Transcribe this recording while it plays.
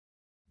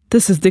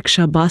This is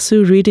Diksha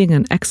Basu reading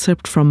an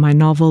excerpt from my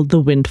novel,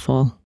 The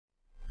Windfall.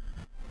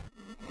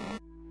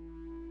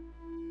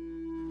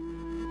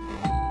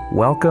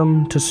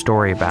 Welcome to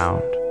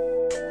Storybound,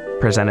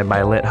 presented by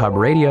LitHub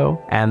Radio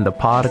and the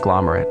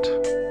Podglomerate.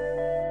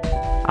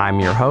 I'm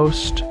your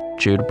host,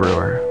 Jude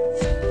Brewer.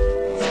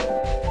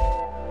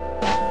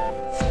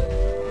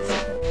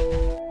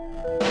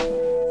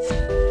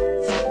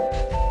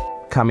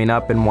 Coming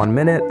up in 1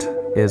 minute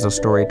is a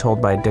story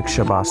told by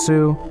Diksha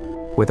Basu,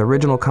 with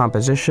original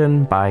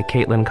composition by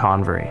Caitlin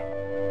Convery.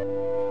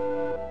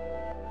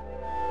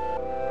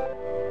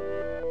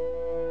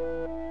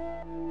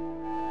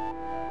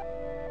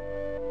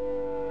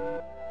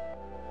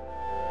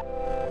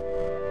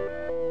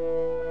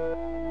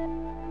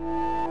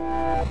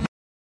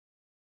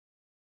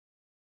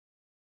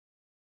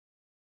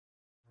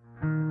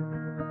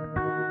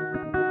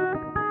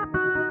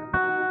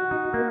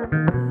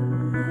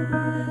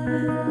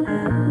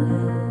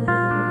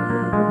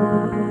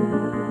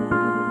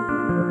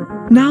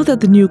 Now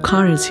that the new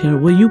car is here,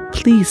 will you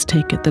please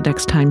take it the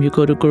next time you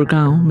go to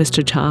Gurgaon?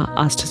 Mr. Jha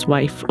asked his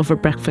wife over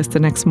breakfast the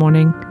next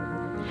morning.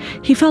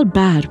 He felt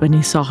bad when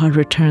he saw her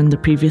return the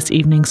previous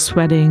evening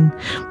sweating,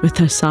 with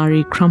her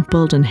sari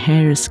crumpled and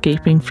hair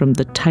escaping from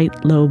the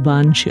tight, low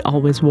bun she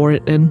always wore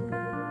it in.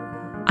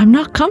 "I'm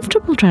not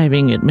comfortable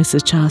driving it,"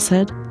 Mrs. Jha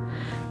said.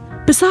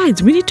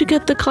 "Besides, we need to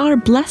get the car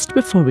blessed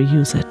before we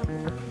use it."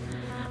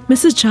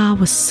 Mrs. Jha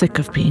was sick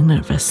of being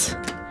nervous.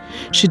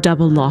 She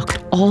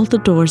double-locked all the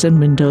doors and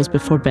windows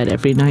before bed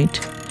every night.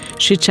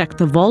 She checked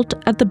the vault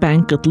at the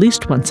bank at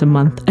least once a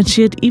month, and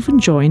she had even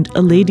joined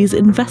a ladies'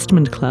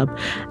 investment club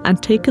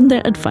and taken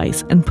their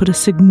advice and put a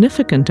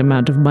significant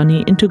amount of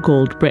money into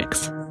gold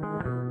bricks.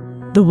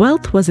 The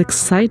wealth was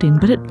exciting,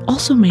 but it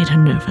also made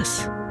her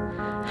nervous.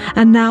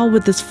 And now,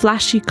 with this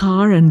flashy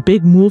car and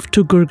big move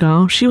to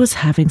Gurgaon, she was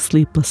having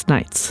sleepless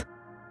nights.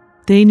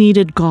 They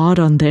needed God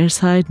on their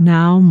side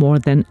now more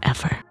than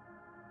ever.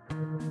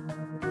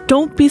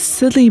 "Don't be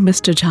silly,"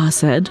 Mr. Jha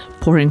said,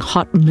 pouring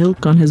hot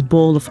milk on his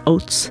bowl of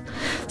oats.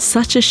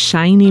 "Such a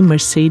shiny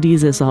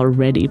Mercedes is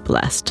already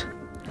blessed."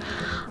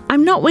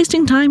 "I'm not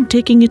wasting time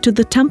taking it to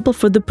the temple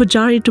for the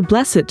pujari to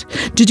bless it.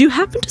 Did you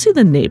happen to see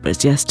the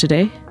neighbors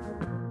yesterday?"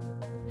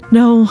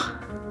 "No,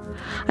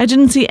 I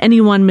didn't see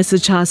anyone,"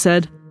 Mrs. Jha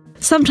said.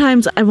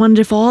 "Sometimes I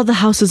wonder if all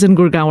the houses in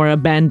Gurgaon are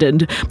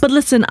abandoned. But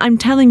listen, I'm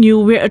telling you,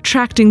 we're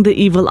attracting the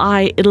evil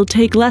eye. It'll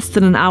take less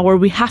than an hour.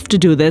 We have to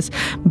do this.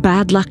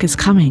 Bad luck is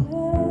coming."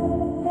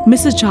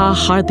 Mrs. Jha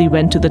hardly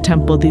went to the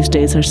temple these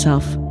days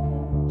herself.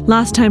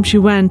 Last time she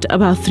went,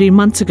 about 3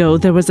 months ago,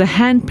 there was a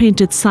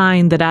hand-painted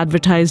sign that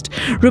advertised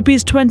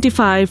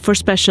 ₹25 for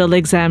special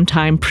exam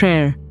time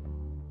prayer.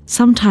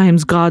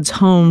 Sometimes God's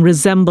home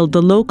resembled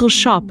the local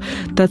shop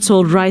that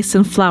sold rice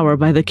and flour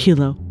by the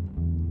kilo.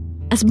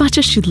 As much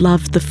as she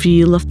loved the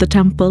feel of the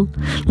temple,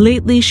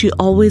 lately she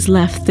always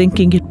left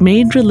thinking it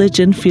made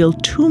religion feel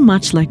too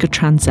much like a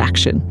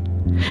transaction.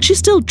 She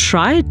still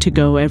tried to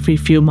go every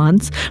few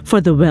months for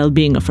the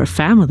well-being of her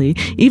family,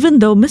 even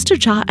though Mr.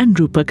 Jha and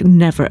Rupak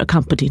never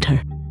accompanied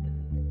her.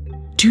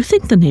 "Do you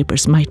think the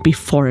neighbors might be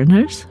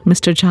foreigners?"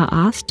 Mr. Jha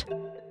asked.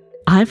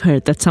 "I've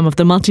heard that some of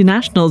the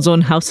multinationals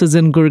own houses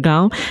in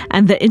Gurgaon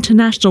and the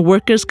international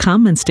workers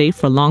come and stay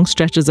for long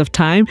stretches of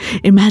time.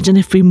 Imagine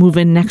if we move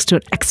in next to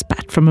an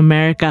expat from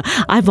America.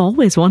 I've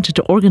always wanted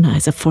to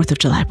organize a 4th of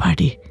July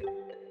party."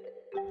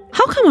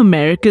 "How come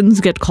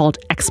Americans get called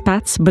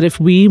expats, but if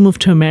we move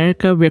to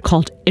America, we're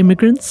called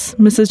immigrants?"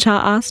 Mrs. Jha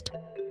asked.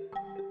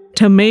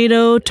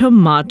 Tomato,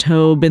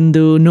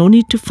 Bindu. No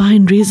need to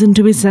find reason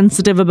to be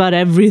sensitive about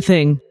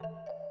everything."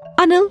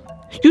 "Anil,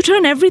 you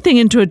turn everything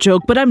into a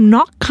joke, but I'm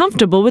not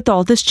comfortable with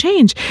all this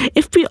change.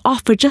 If we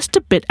offer just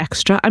a bit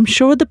extra, I'm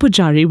sure the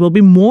pujari will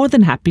be more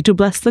than happy to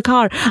bless the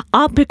car.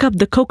 I'll pick up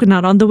the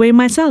coconut on the way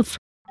myself."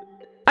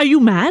 "Are you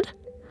mad?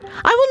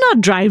 I will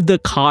not drive the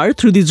car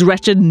through these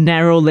wretched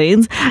narrow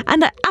lanes,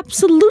 and I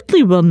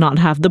absolutely will not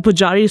have the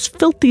pujari's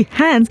filthy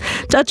hands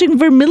touching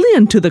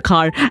vermilion to the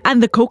car.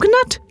 And the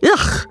coconut?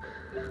 Ugh!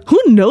 Who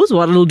knows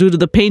what it'll do to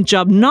the paint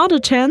job? Not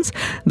a chance.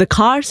 The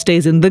car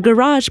stays in the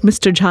garage,"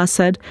 Mr. Jha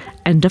said.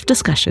 End of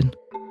discussion.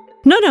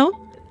 No,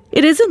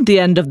 it isn't the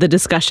end of the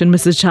discussion,"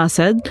 Mrs. Jha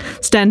said,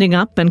 standing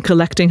up and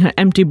collecting her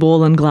empty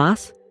bowl and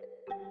glass.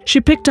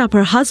 She picked up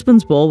her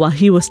husband's bowl while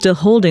he was still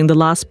holding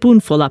the last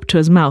spoonful up to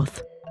his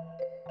mouth.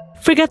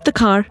 "Forget the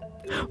car.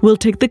 We'll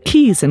take the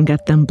keys and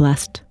get them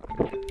blessed."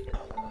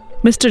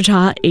 Mr.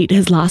 Jha ate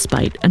his last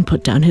bite and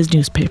put down his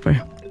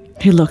newspaper.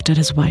 He looked at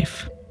his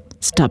wife.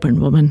 Stubborn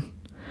woman.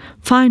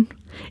 Fine.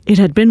 It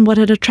had been what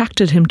had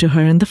attracted him to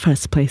her in the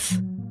first place.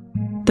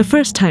 The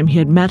first time he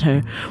had met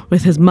her,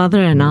 with his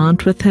mother and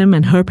aunt with him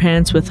and her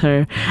parents with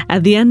her,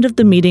 at the end of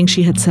the meeting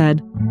she had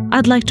said,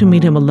 "I'd like to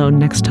meet him alone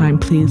next time,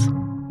 please."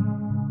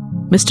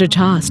 Mr.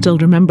 Jha still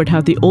remembered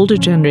how the older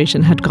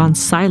generation had gone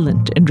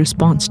silent in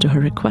response to her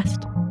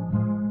request.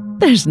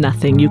 "There's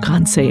nothing you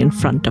can't say in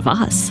front of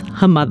us,"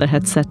 her mother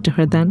had said to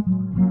her then.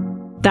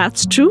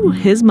 "That's true,"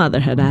 his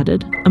mother had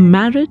added. "A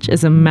marriage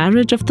is a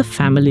marriage of the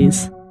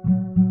families."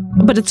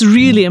 But it's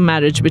really a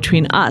marriage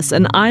between us,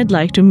 and I'd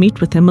like to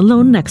meet with him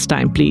alone next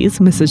time, please,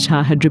 Mrs.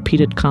 Jha had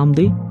repeated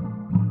calmly.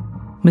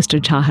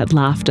 Mr. Jha had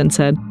laughed and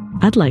said,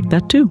 I'd like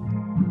that too.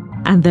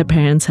 And their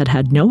parents had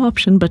had no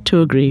option but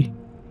to agree.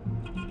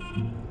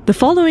 The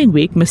following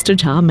week, Mr.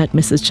 Jha met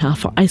Mrs. Jha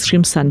for ice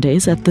cream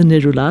sundaes at the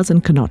Nirulas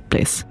in Connaught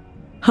Place.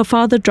 Her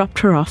father dropped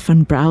her off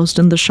and browsed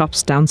in the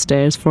shops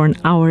downstairs for an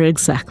hour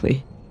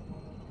exactly.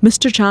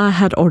 Mr. Jha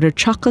had ordered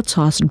chocolate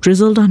sauce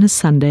drizzled on his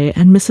sundae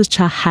and Mrs.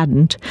 Jha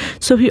hadn't,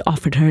 so he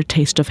offered her a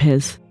taste of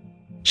his.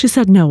 She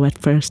said no at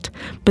first,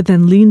 but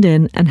then leaned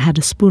in and had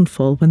a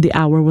spoonful when the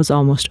hour was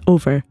almost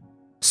over.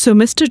 So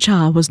Mr.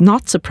 Jha was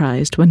not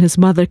surprised when his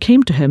mother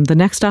came to him the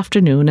next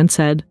afternoon and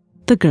said,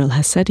 the girl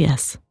has said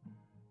yes.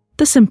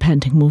 This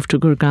impending move to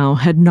Gurgaon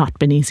had not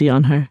been easy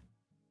on her.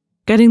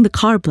 Getting the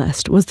car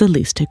blessed was the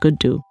least he could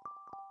do.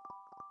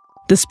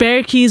 The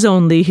spare keys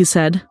only, he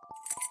said,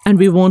 and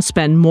we won't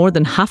spend more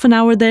than half an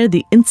hour there.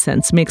 The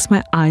incense makes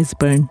my eyes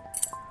burn.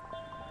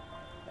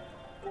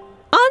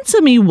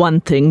 Answer me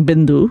one thing,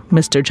 Bindu,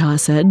 Mr. Jha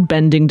said,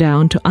 bending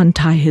down to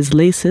untie his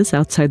laces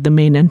outside the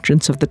main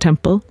entrance of the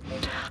temple.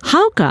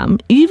 How come,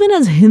 even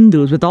as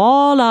Hindus with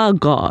all our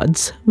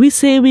gods, we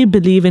say we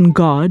believe in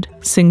God,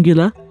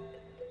 singular?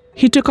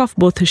 He took off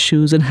both his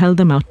shoes and held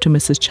them out to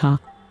Mrs. Jha.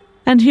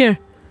 And here,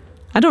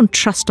 I don't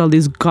trust all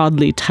these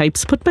godly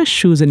types. Put my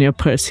shoes in your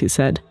purse, he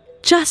said.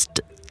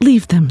 Just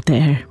leave them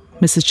there,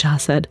 Mrs. Jha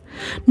said.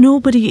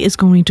 Nobody is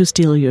going to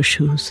steal your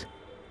shoes.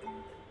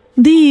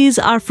 These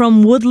are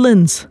from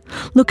Woodlands.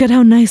 Look at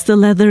how nice the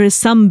leather is.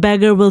 Some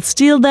beggar will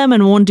steal them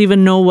and won't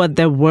even know what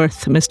they're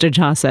worth, Mr.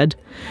 Jha said.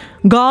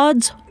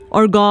 Gods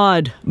or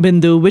God,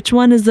 Bindu, which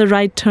one is the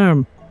right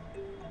term?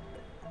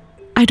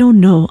 I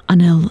don't know,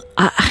 Anil.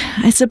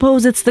 I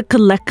suppose it's the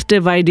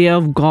collective idea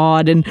of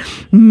God in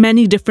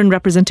many different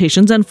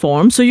representations and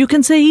forms, so you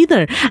can say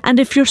either. And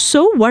if you're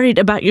so worried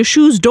about your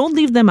shoes, don't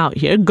leave them out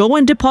here. Go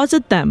and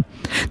deposit them.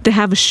 They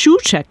have a shoe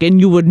check-in.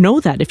 You would know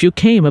that if you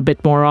came a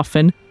bit more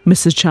often,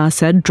 Mrs. Jha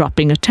said,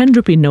 dropping a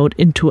 10-rupee note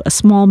into a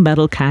small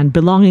metal can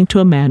belonging to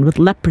a man with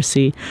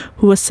leprosy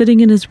who was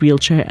sitting in his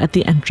wheelchair at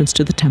the entrance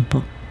to the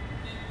temple.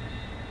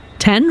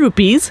 10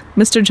 rupees,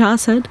 Mr. Jha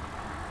said.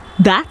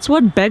 That's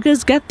what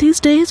beggars get these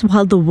days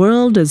while the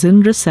world is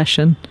in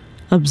recession.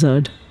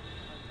 Absurd.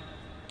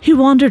 He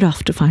wandered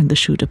off to find the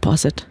shoe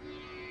deposit.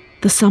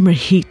 The summer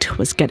heat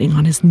was getting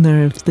on his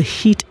nerves. The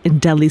heat in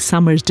Delhi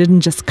summers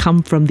didn't just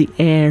come from the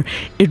air.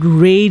 It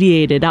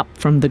radiated up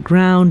from the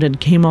ground and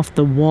came off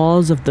the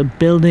walls of the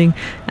building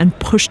and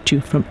pushed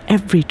you from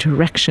every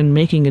direction,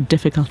 making it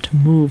difficult to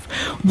move.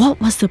 What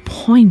was the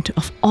point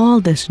of all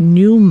this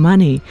new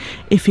money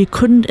if he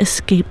couldn't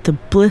escape the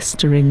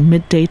blistering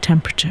midday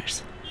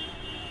temperatures?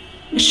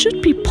 It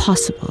should be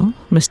possible,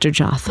 Mr.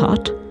 Jha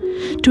thought,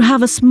 to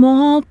have a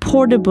small,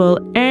 portable,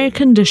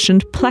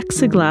 air-conditioned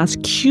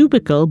plexiglass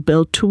cubicle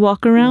built to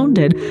walk around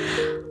in.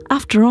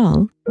 After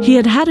all, he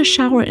had had a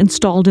shower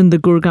installed in the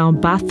Gurgaon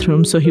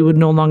bathroom so he would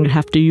no longer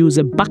have to use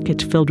a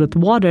bucket filled with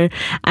water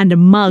and a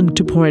mug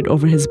to pour it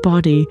over his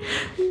body.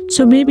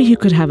 So maybe he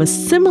could have a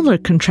similar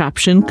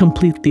contraption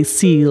completely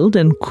sealed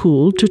and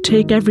cooled to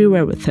take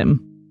everywhere with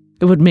him.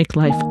 It would make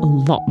life a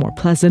lot more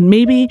pleasant.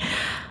 Maybe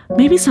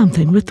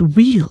something with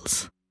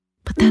wheels.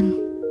 But then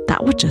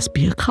that would just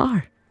be a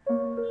car.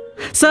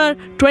 Sir,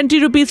 20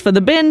 rupees for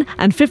the bin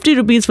and 50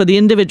 rupees for the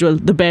individual,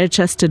 the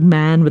bare-chested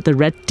man with the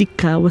red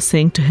tikka was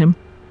saying to him.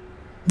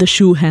 The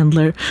shoe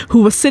handler,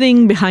 who was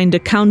sitting behind a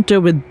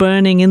counter with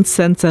burning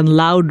incense and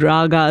loud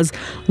ragas,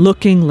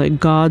 looking like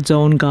God's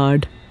own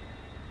guard.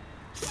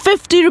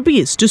 50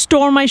 rupees to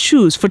store my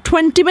shoes for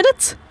 20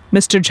 minutes?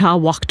 Mr. Jha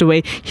walked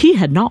away. He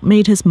had not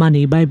made his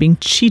money by being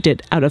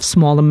cheated out of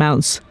small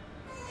amounts.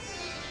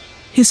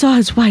 He saw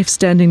his wife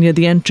standing near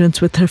the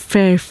entrance with her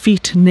fair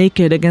feet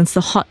naked against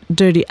the hot,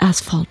 dirty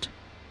asphalt.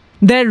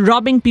 They're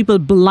robbing people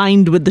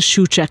blind with the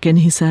shoe check-in,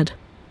 he said.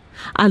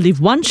 I'll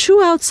leave one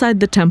shoe outside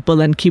the temple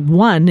and keep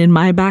one in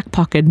my back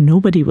pocket.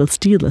 Nobody will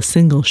steal a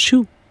single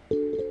shoe.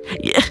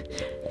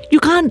 You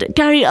can't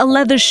carry a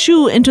leather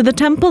shoe into the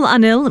temple,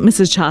 Anil,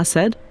 Mrs. Jha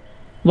said.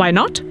 Why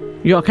not?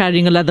 You're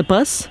carrying a leather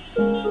purse.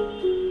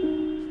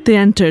 They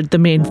entered the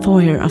main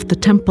foyer of the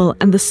temple,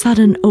 and the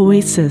sudden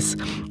oasis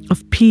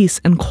of peace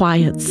and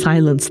quiet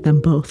silenced them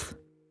both.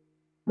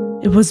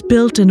 It was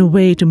built in a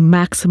way to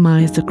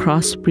maximize the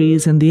cross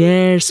breeze, and the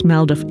air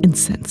smelled of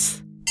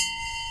incense.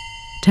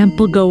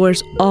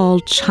 Temple-goers all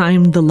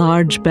chimed the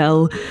large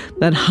bell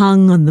that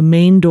hung on the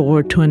main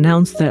door to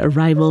announce their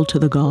arrival to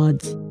the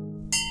gods.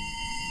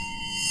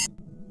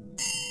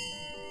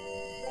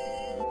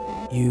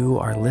 You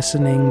are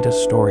listening to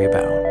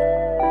Storybound.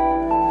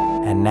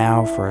 And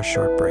now for a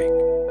short break.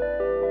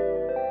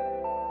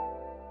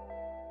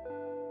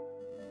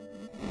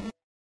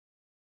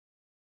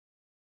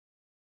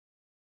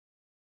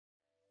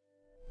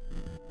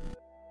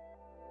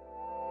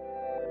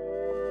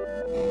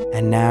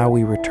 And now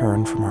we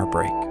return from our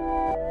break.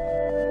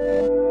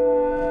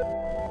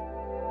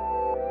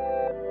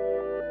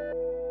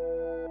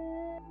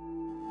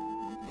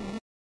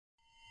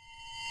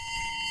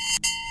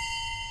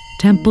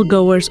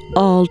 Temple-goers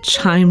all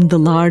chimed the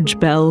large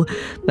bell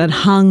that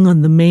hung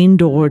on the main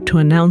door to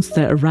announce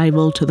their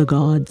arrival to the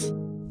gods.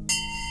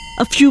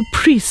 A few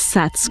priests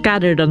sat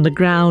scattered on the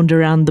ground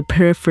around the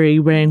periphery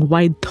wearing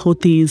white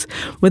dhotis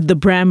with the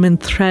Brahmin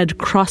thread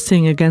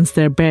crossing against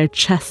their bare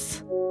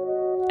chests.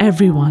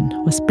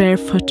 Everyone was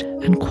barefoot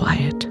and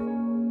quiet.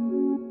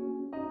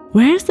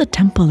 "Where's the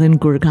temple in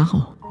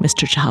Gurgaon?"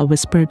 Mr. Jha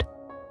whispered.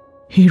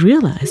 He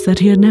realized that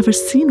he had never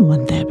seen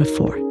one there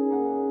before.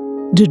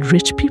 Did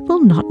rich people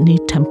not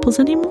need temples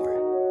anymore?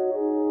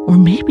 Or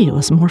maybe it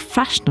was more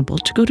fashionable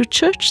to go to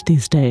church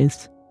these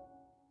days.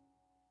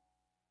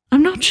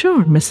 "I'm not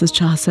sure," Mrs.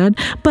 Jha said,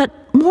 "but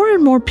more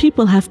and more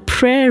people have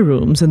prayer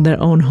rooms in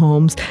their own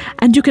homes,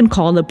 and you can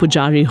call a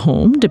pujari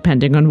home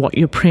depending on what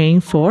you're praying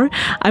for.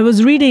 I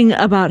was reading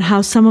about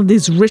how some of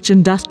these rich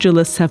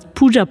industrialists have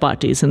puja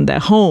parties in their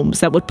homes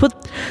that would put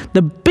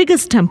the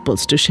biggest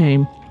temples to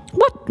shame.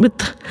 What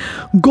with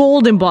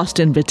gold embossed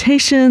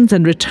invitations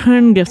and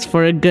return gifts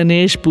for a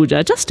Ganesh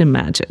puja, just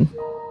imagine."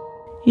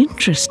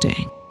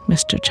 "Interesting,"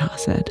 Mr. Jha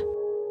said.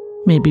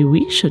 "Maybe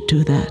we should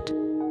do that."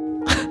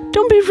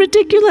 "Don't be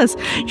ridiculous.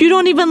 You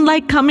don't even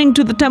like coming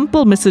to the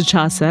temple," Mrs.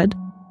 Jha said.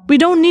 "We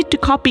don't need to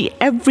copy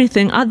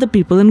everything other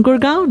people in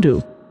Gurgaon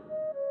do."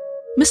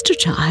 Mr.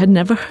 Jha had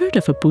never heard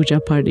of a puja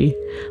party,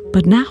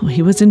 but now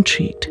he was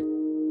intrigued.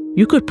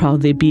 You could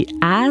probably be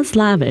as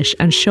lavish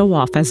and show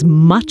off as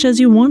much as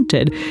you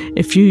wanted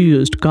if you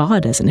used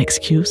God as an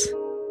excuse.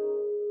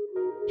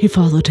 He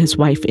followed his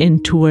wife in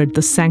toward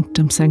the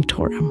sanctum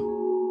sanctorum.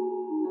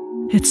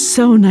 "It's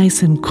so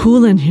nice and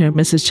cool in here,"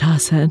 Mrs. Jha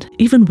said,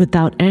 even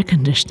without air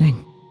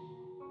conditioning.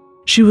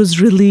 She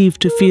was relieved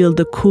to feel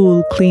the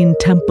cool, clean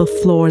temple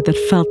floor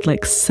that felt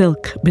like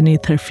silk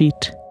beneath her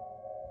feet.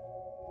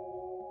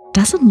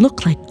 "Doesn't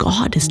look like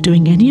God is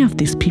doing any of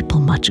these people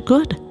much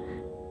good.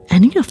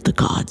 Any of the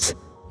gods,"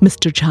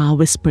 Mr. Jha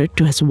whispered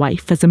to his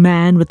wife as a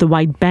man with a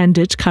white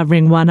bandage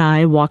covering one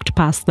eye walked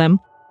past them.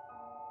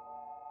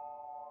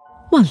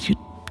 "Well, you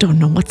don't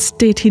know what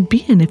state he'd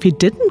be in if he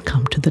didn't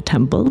come to the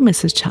temple,"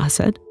 Mrs. Jha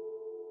said.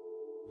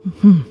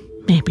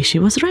 Maybe she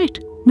was right,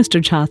 Mr.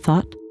 Jha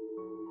thought.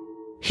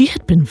 He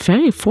had been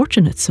very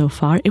fortunate so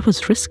far. It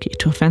was risky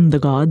to offend the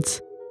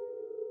gods.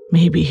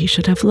 Maybe he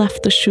should have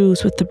left the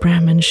shoes with the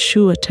Brahmin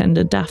shoe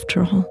attendant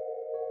after all.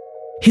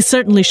 He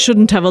certainly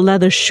shouldn't have a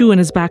leather shoe in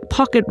his back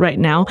pocket right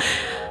now.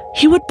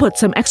 He would put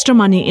some extra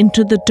money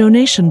into the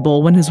donation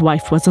bowl when his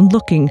wife wasn't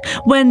looking.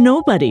 When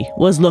nobody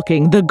was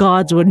looking, the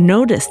gods would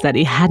notice that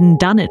he hadn't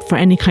done it for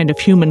any kind of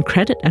human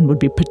credit and would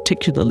be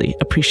particularly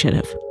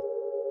appreciative.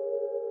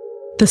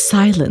 The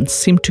silence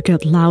seemed to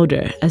get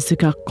louder as they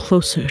got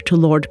closer to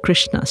Lord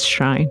Krishna's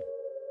shrine.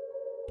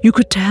 You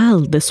could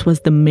tell this was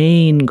the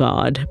main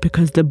god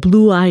because the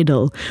blue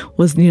idol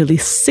was nearly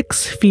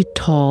 6 feet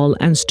tall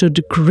and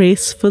stood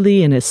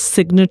gracefully in his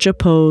signature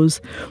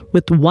pose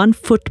with one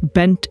foot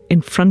bent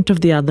in front of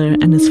the other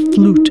and his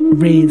flute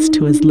raised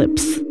to his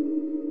lips.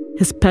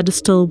 His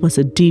pedestal was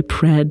a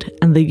deep red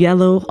and the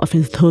yellow of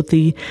his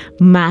dhoti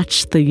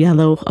matched the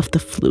yellow of the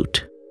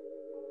flute.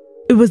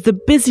 It was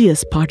the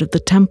busiest part of the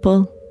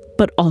temple,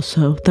 but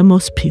also the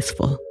most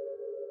peaceful.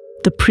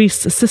 The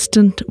priest's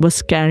assistant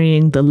was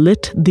carrying the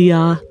lit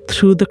diya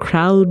through the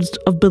crowds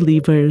of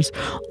believers,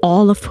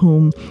 all of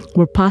whom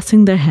were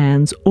passing their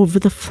hands over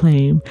the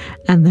flame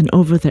and then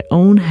over their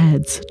own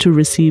heads to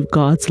receive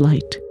God's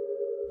light.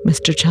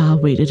 Mr.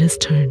 Jha waited his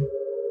turn.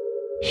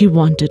 He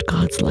wanted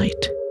God's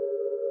light.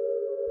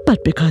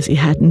 But because he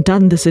hadn't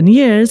done this in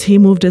years, he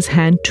moved his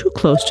hand too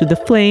close to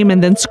the flame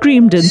and then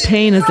screamed in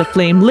pain as the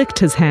flame licked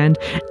his hand.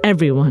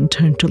 Everyone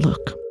turned to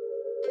look.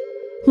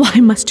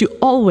 "Why must you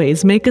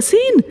always make a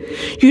scene?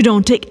 You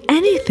don't take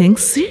anything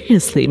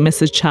seriously,"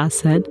 Mrs. Jha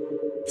said,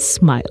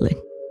 smiling.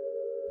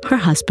 Her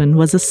husband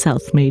was a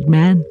self-made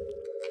man.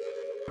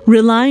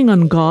 Relying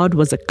on God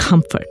was a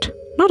comfort,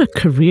 not a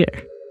career.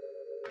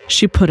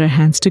 She put her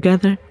hands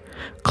together,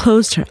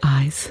 closed her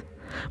eyes,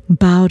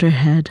 bowed her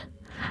head,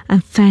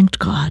 and thanked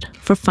God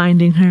for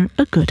finding her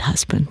a good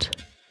husband.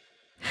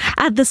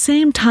 At the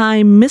same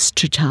time,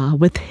 Mr. Jha,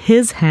 with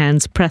his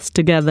hands pressed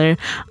together,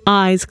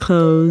 eyes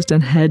closed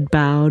and head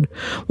bowed,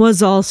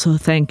 was also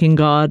thanking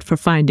God for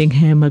finding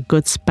him a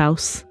good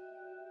spouse.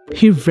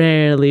 He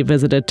rarely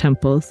visited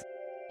temples.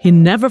 He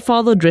never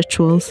followed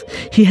rituals.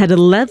 He had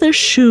a leather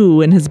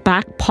shoe in his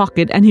back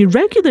pocket and he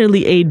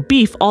regularly ate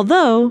beef,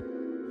 although,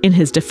 in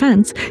his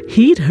defense,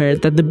 he'd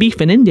heard that the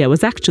beef in India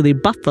was actually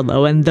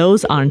buffalo and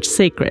those aren't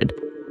sacred.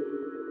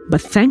 But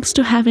thanks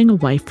to having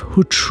a wife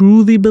who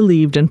truly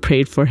believed and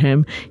prayed for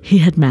him, he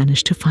had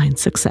managed to find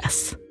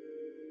success.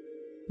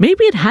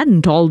 Maybe it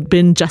hadn't all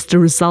been just a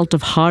result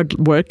of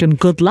hard work and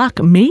good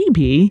luck.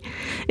 Maybe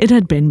it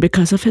had been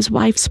because of his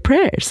wife's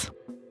prayers.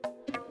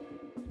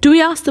 "Do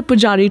we ask the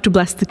pujari to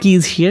bless the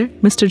keys here?"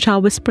 Mr.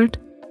 Jha whispered.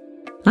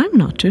 "I'm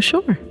not too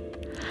sure.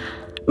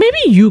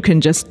 Maybe you can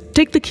just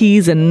take the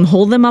keys and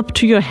hold them up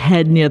to your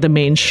head near the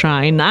main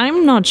shrine.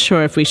 I'm not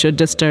sure if we should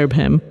disturb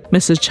him,"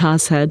 Mrs. Jha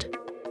said.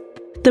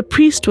 The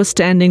priest was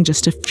standing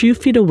just a few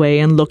feet away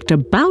and looked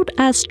about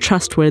as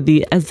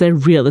trustworthy as their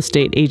real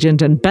estate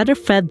agent and better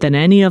fed than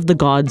any of the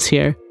gods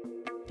here.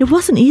 It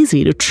wasn't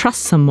easy to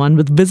trust someone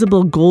with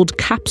visible gold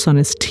caps on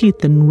his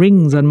teeth and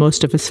rings on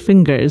most of his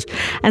fingers,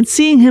 and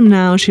seeing him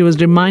now, she was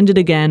reminded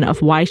again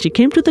of why she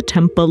came to the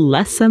temple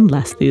less and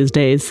less these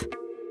days.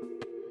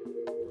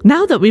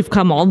 "Now that we've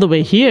come all the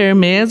way here,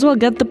 may as well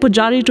get the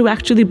pujari to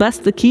actually bless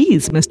the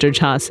keys," Mr.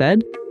 Jha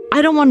said.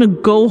 "I don't want to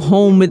go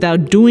home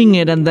without doing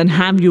it and then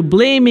have you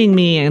blaming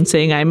me and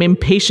saying I'm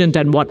impatient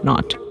and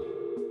whatnot."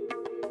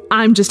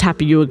 "I'm just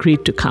happy you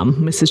agreed to come,"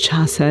 Mrs.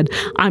 Jha said.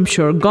 "I'm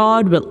sure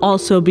God will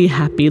also be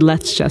happy.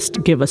 Let's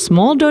just give a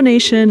small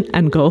donation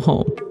and go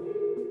home."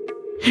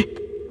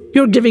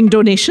 "You're giving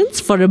donations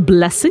for a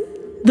blessing?"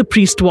 The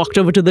priest walked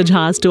over to the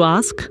Jhas to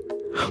ask.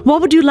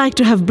 "What would you like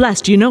to have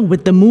blessed? You know,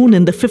 with the moon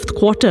in the 5th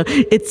quarter,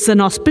 it's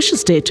an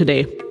auspicious day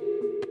today."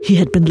 He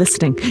had been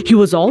listening. He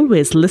was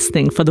always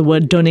listening for the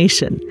word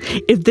donation.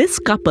 If this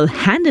couple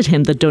handed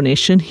him the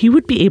donation, he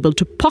would be able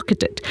to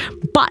pocket it.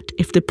 But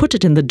if they put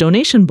it in the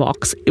donation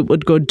box, it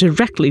would go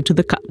directly to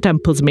the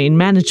temple's main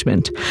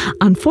management.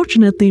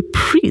 Unfortunately,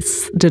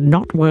 priests did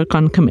not work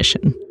on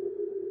commission.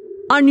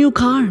 "Our new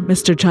car,"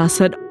 Mr. Jha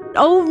said.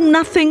 "Oh,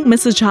 nothing,"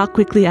 Mrs. Jha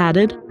quickly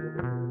added.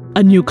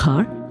 "A new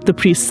car?" The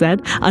priest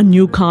said. "A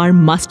new car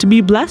must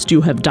be blessed.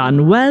 You have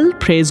done well,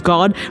 praise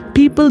God.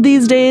 People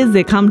these days,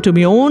 they come to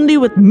me only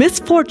with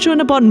misfortune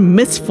upon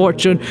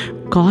misfortune.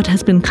 God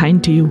has been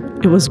kind to you.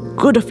 It was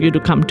good of you to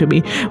come to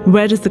me.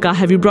 Where is the car?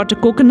 Have you brought a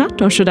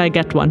coconut or should I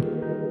get one?"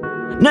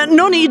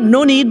 No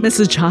need,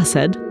 Mrs. Jha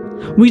said.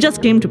 "We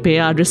just came to pay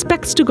our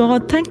respects to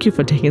God. Thank you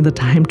for taking the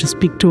time to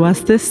speak to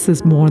us. This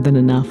is more than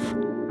enough."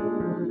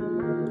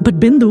 "But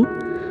Bindu,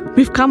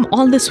 we've come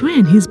all this way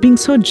and he's being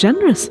so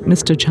generous,"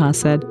 Mr. Jha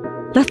said.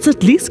 "Let's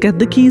at least get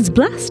the keys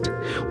blessed.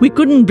 We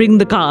couldn't bring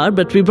the car,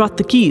 but we brought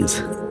the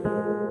keys."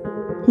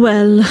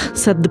 "Well,"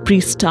 said the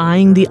priest,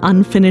 eyeing the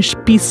unfinished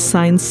peace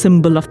sign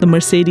symbol of the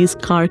Mercedes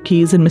car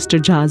keys in Mr.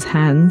 Jha's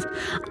hands,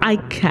 "I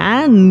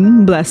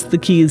can bless the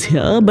keys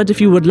here, but if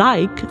you would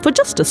like, for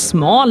just a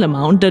small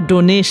amount, a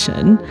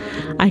donation,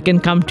 I can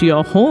come to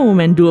your home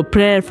and do a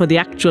prayer for the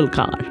actual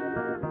car."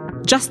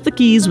 "Just the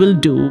keys will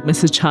do,"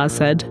 Mrs. Jha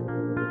said.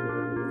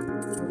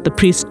 The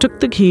priest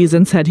took the keys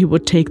and said he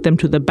would take them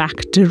to the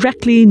back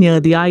directly near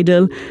the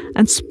idol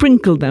and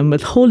sprinkle them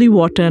with holy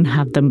water and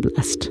have them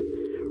blessed.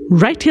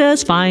 "Right here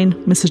is fine,"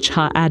 Mrs.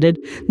 Jha added.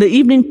 "The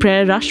evening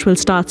prayer rush will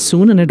start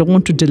soon and I don't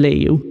want to delay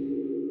you."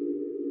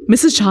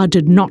 Mrs. Jha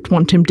did not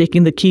want him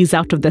taking the keys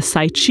out of their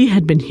sight. She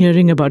had been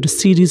hearing about a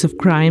series of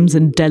crimes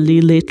in Delhi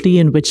lately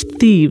in which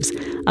thieves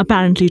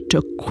apparently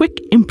took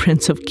quick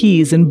imprints of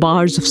keys in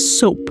bars of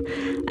soap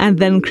and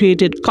then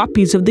created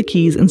copies of the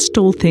keys and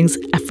stole things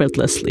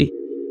effortlessly.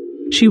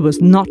 She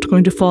was not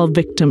going to fall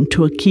victim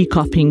to a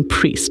key-copying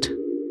priest.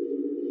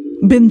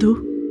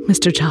 "Bindu,"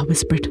 Mr. Jha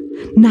whispered,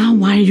 "now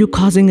why are you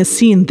causing a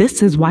scene?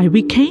 This is why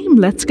we came.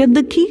 Let's get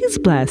the keys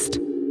blessed."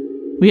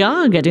 "We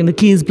are getting the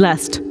keys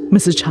blessed,"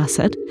 Mrs. Jha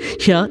said,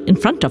 "here in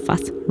front of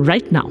us,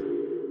 right now."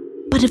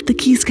 "But if the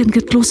keys can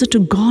get closer to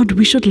God,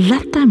 we should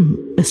let them,"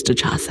 Mr.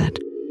 Jha said.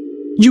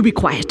 "You be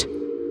quiet,"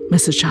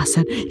 Mrs. Jha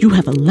said. "You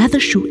have a leather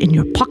shoe in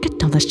your pocket.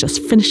 Now let's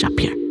just finish up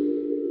here."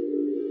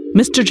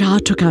 Mr. Jha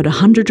took out a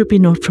 100-rupee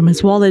note from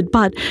his wallet,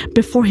 but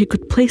before he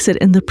could place it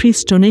in the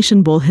priest's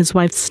donation bowl, his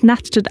wife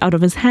snatched it out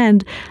of his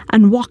hand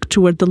and walked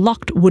toward the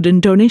locked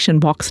wooden donation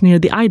box near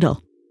the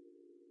idol.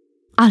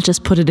 "I'll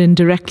just put it in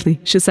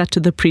directly," she said to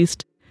the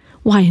priest.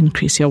 "Why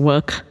increase your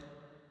work?"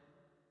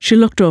 She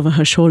looked over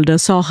her shoulder,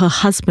 saw her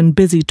husband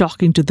busy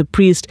talking to the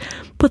priest,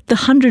 put the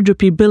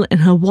 100-rupee bill in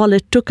her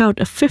wallet, took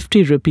out a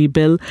 50-rupee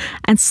bill,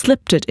 and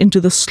slipped it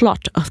into the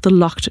slot of the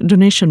locked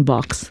donation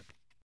box.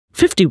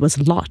 50 was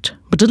a lot,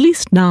 but at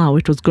least now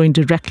it was going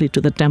directly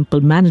to the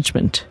temple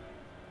management.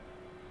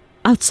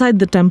 Outside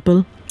the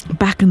temple,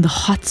 back in the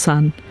hot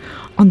sun,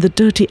 on the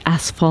dirty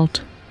asphalt,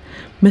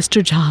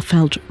 Mr. Jha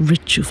felt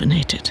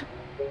rejuvenated.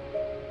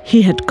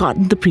 He had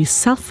gotten the priest's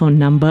cell phone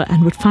number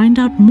and would find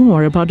out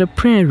more about a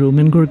prayer room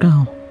in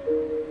Gurgaon.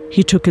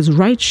 He took his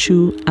right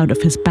shoe out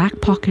of his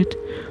back pocket,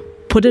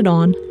 put it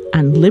on,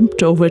 and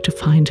limped over to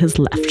find his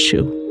left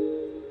shoe.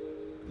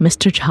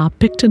 Mr. Jha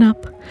picked it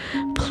up,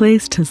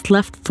 placed his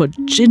left foot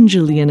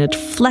gingerly in it,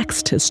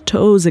 flexed his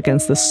toes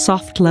against the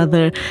soft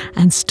leather,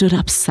 and stood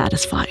up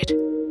satisfied.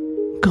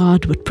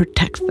 God would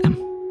protect them.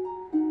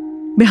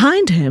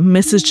 Behind him,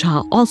 Mrs.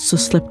 Jha also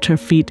slipped her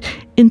feet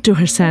into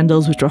her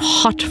sandals, which were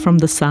hot from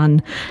the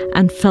sun,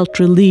 and felt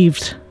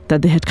relieved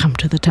that they had come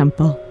to the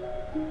temple.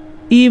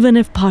 Even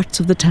if parts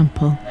of the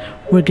temple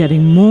were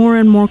getting more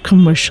and more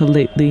commercial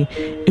lately,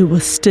 it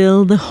was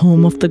still the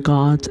home of the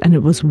gods, and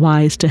it was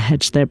wise to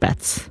hedge their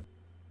bets.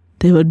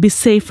 They would be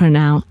safer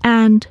now,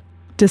 and,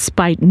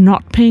 despite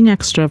not paying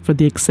extra for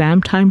the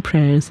exam time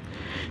prayers,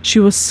 she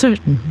was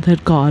certain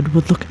that God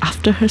would look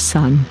after her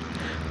son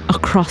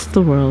across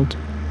the world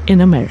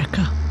in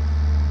America.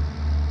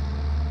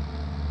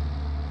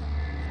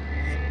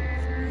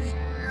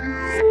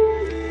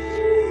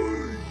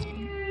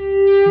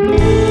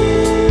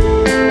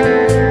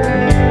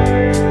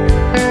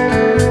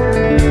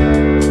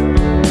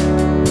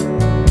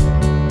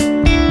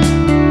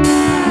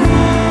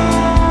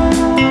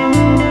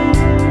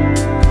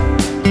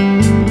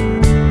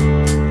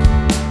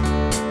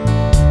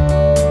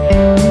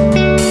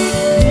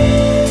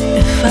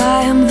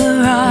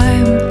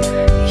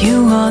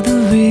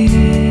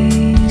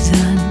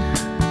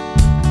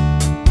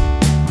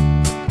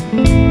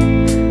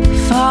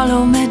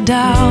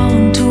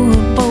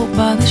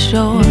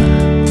 shore.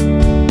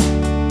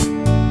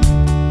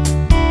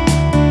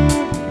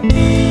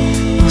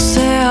 We'll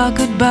say our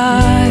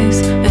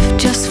goodbyes, if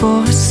just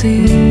for a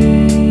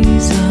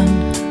season.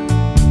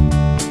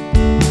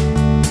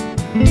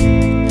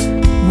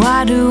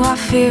 Why do I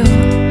feel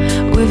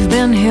we've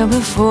been here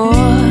before?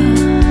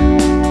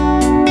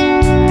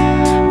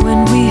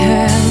 When we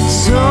had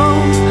so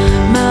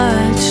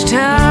much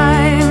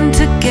time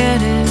to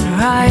get it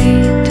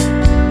right.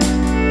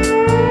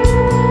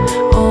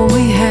 Oh,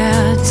 we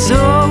had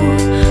so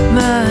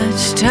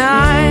much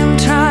time,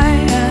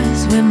 try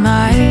as we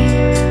might.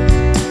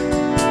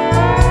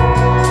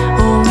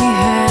 Oh, we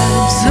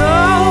had so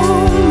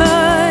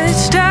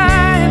much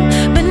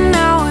time, but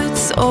now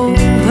it's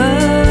over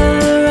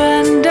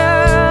and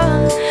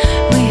done.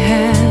 We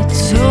had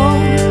so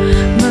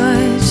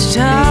much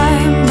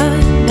time, but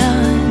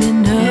not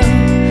enough.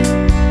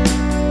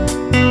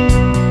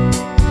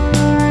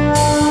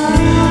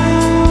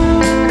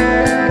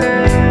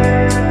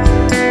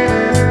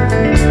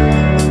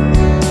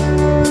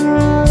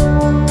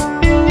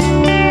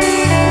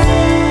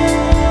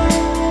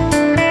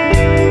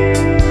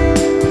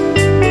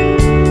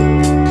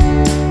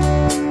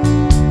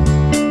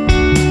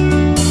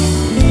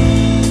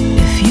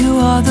 If you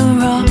are the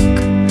rock,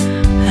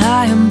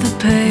 I am the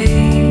paper.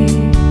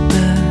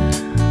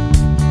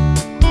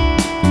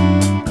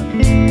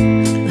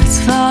 Let's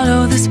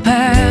follow this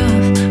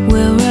path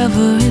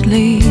wherever it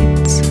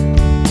leads.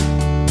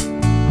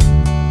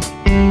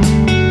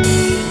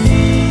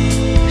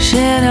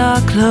 Shed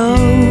our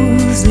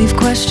clothes, leave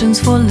questions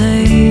for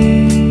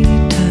later.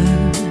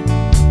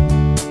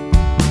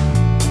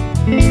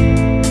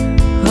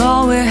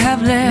 All we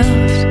have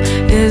left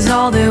is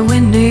all that we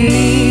need.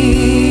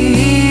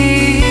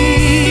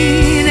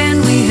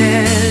 And we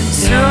had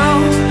so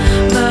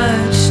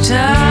much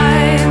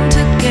time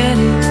to get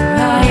it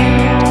right.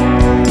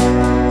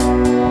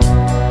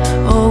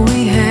 Oh, we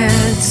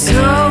had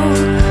so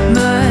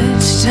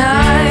much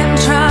time,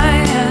 try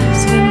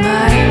as we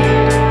might.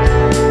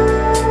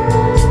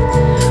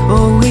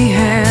 Oh, we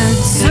had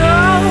so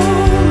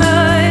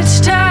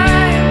much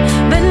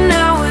time, but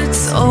now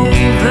it's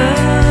over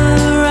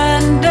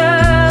and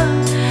done.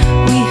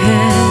 We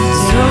had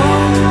so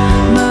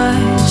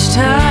much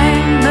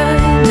time, but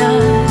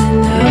not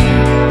enough.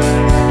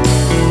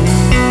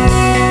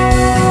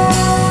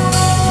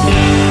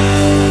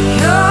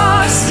 Your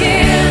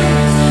skin,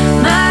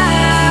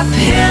 my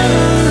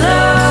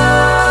pillow.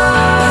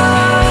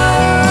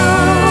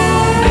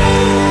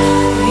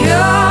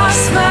 Your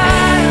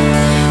smile,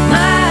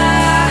 my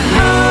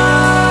home.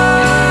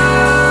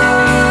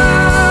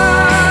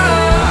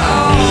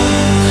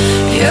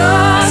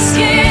 Your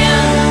skin,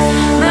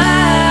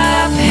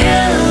 my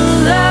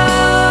pillow.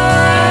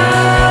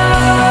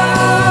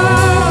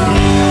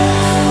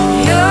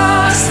 Your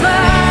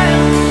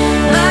smile,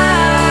 my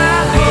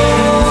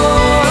home.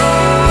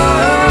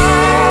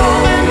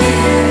 And we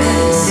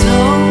had so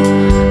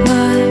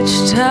much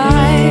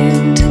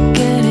time to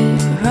get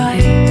it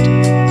right.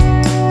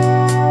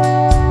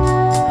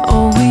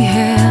 Oh, we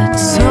had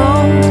so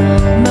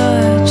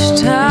much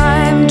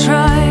time,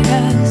 try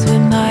as we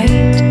might.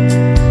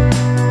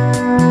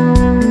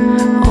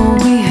 Oh,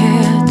 we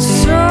had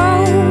so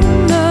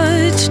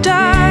much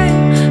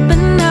time, but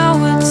now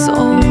it's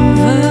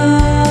over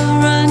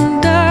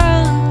and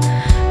done.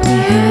 We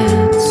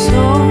had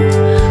so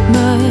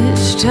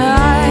much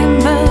time,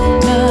 but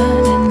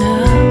not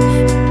enough.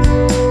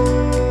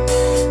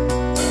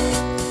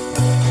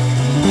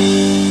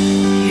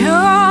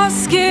 Your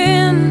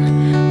skin,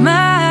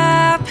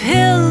 my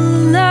pillow.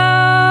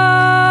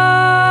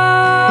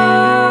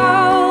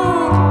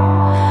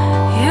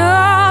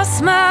 Your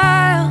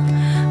smile,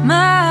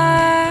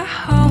 my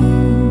home.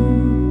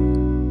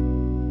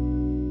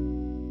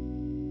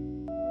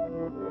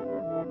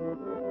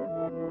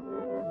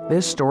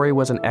 This story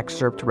was an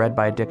excerpt read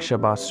by Diksha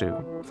Basu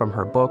from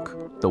her book,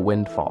 The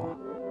Windfall.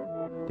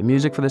 The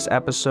music for this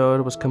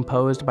episode was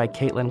composed by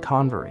Caitlin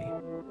Convery.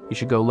 You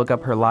should go look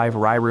up her live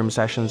Rye Room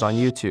sessions on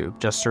YouTube.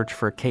 Just search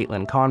for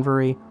Caitlin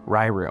Convery,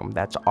 Rye Room.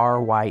 That's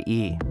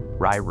R-Y-E,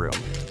 Rye Room.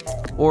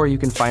 Or you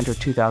can find her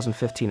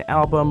 2015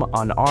 album,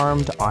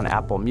 Unarmed, on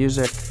Apple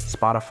Music,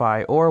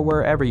 Spotify, or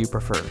wherever you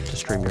prefer to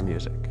stream your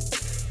music.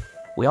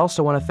 We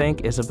also want to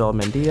thank Isabel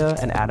Mendia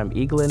and Adam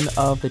Eaglin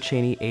of the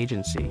Cheney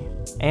Agency,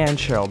 and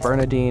Cheryl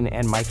Bernadine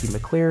and Mikey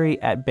McCleary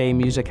at Bay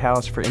Music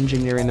House for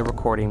engineering the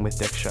recording with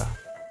Diksha.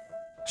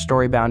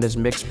 Storybound is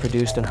mixed,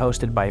 produced, and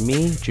hosted by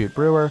me, Jude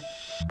Brewer.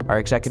 Our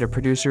executive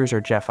producers are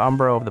Jeff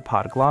Umbro of The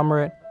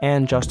Podglomerate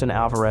and Justin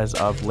Alvarez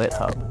of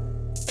LitHub.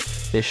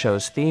 This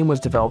show's theme was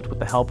developed with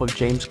the help of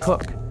James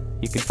Cook.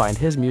 You can find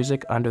his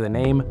music under the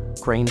name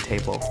Grain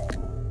Table.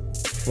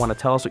 Want to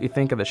tell us what you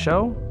think of the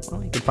show?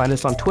 Well, you can find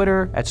us on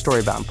Twitter at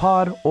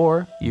StoryboundPod,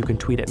 or you can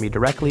tweet at me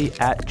directly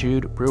at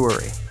Jude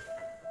Brewery.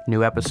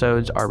 New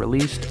episodes are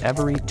released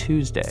every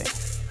Tuesday.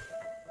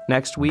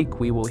 Next week,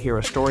 we will hear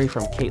a story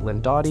from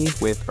Caitlin Doughty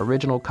with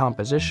original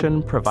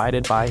composition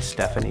provided by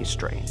Stephanie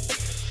Strange.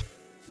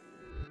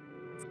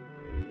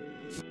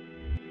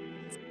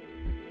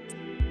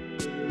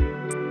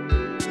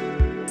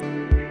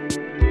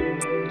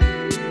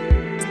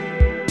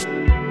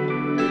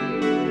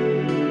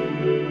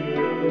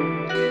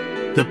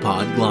 The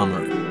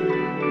Podglomerate.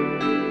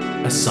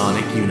 A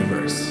Sonic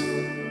Universe.